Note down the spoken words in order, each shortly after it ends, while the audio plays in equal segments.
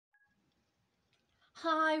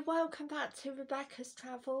Hi, welcome back to Rebecca's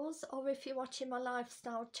Travels, or if you're watching my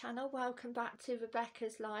lifestyle channel, welcome back to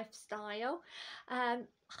Rebecca's Lifestyle.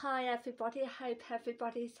 Hi everybody, I hope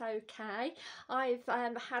everybody's okay. I've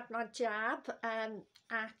had my jab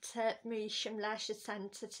at Measham Leisure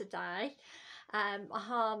Centre today. My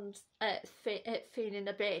arm's feeling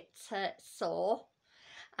a bit sore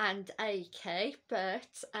and achy,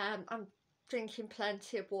 but I'm drinking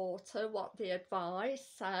plenty of water, what they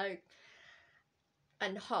advise,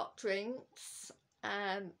 and hot drinks.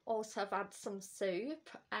 Also I've had some soup,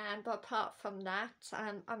 but apart from that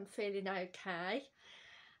I'm feeling okay.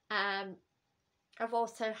 I've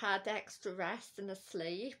also had extra rest and a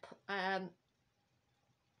sleep, and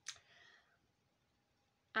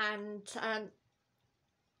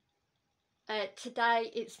today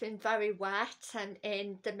it's been very wet and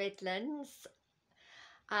in the Midlands,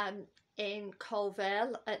 in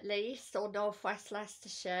Colville at least, or northwest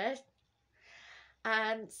Leicestershire.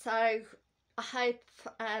 So I hope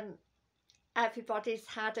everybody's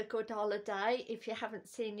had a good holiday. If you haven't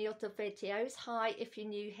seen the other videos, hi, if you're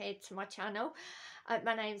new here to my channel,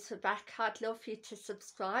 my name's Rebecca. I'd love you to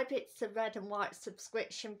subscribe. It's the red and white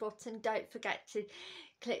subscription button. Don't forget to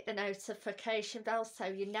click the notification bell so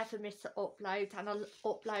you never miss an upload, and I'll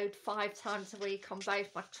upload 5 times a week on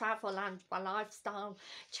both my travel and my lifestyle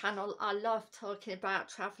channel. I love talking about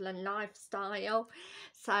travel and lifestyle.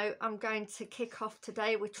 So I'm going to kick off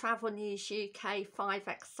today with Travel News UK 5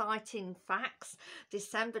 Exciting Facts,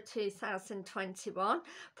 December 2021,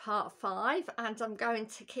 part 5, and I'm going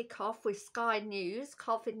to kick off with Sky News,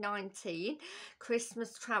 COVID-19,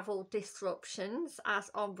 Christmas travel disruptions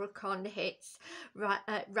as Omicron hits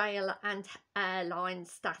rail and airline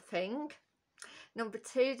staffing. Number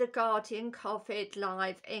 2, The Guardian, COVID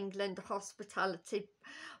Live, England hospitality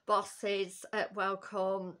bosses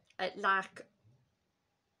welcome lack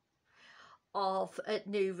of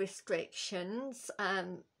new restrictions,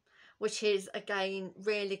 which is again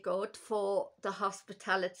really good for the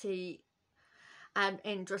hospitality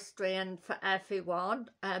industry and for everyone,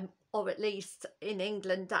 or at least in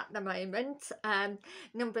England at the moment.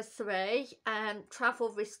 Number 3, travel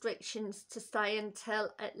restrictions to stay until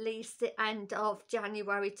at least the end of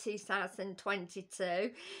January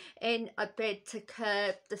 2022 in a bid to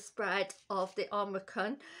curb the spread of the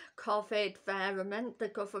Omicron COVID variant. The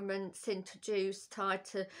government's introduced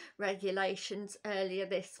tighter regulations earlier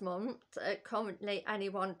this month. Currently,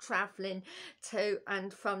 anyone travelling to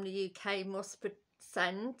and from the UK must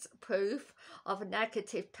send proof of a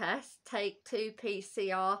negative test, take 2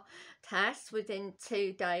 PCR tests within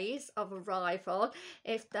 2 days of arrival.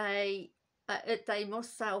 If they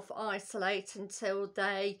must self-isolate until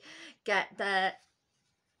they get their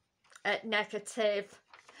negative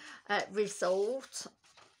result.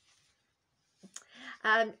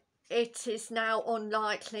 It is now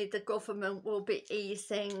unlikely the government will be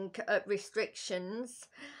easing restrictions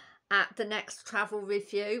at the next travel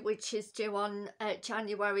review, which is due on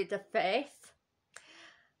January the 5th.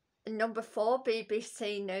 Number 4,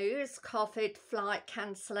 BBC News, COVID flight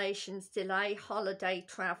cancellations delay holiday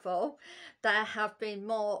travel. There have been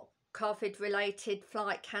more COVID-related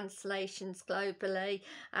flight cancellations globally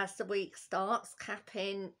as the week starts,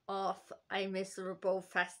 capping off a miserable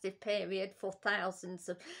festive period for thousands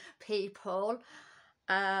of people.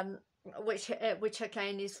 Which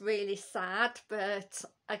again is really sad, but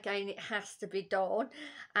again it has to be done.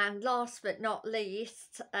 And last but not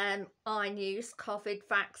least, iNews, COVID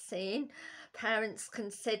vaccine. Parents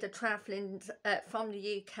consider travelling from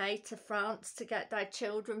the UK to France to get their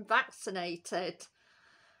children vaccinated.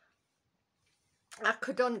 I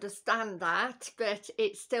could understand that, but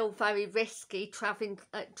it's still very risky travelling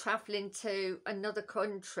to another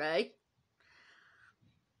country.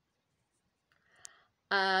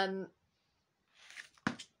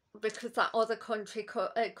 Because that other country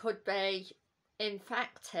could be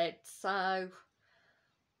infected, so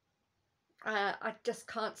I just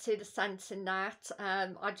can't see the sense in that.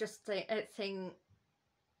 I just think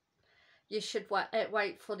you should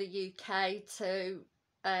wait for the UK to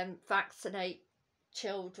vaccinate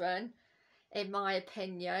children, in my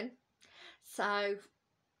opinion. So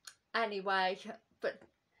anyway, but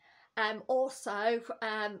also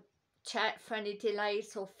check for any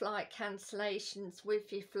delays or flight cancellations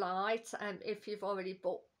with your flight, if you've already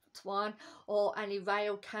booked one, or any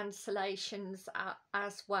rail cancellations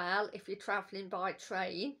as well if you're travelling by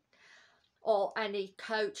train, or any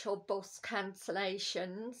coach or bus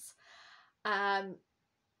cancellations, and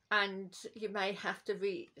you may have to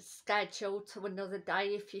reschedule to another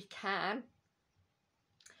day if you can.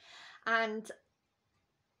 And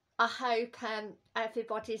I hope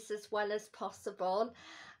everybody's as well as possible,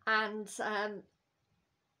 and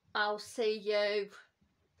I'll see you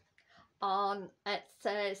on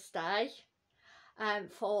Thursday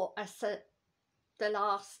for the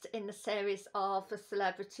last in the series of the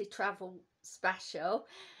celebrity travel special.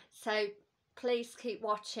 So please keep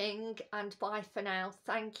watching, and bye for now.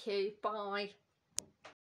 Thank you. Bye.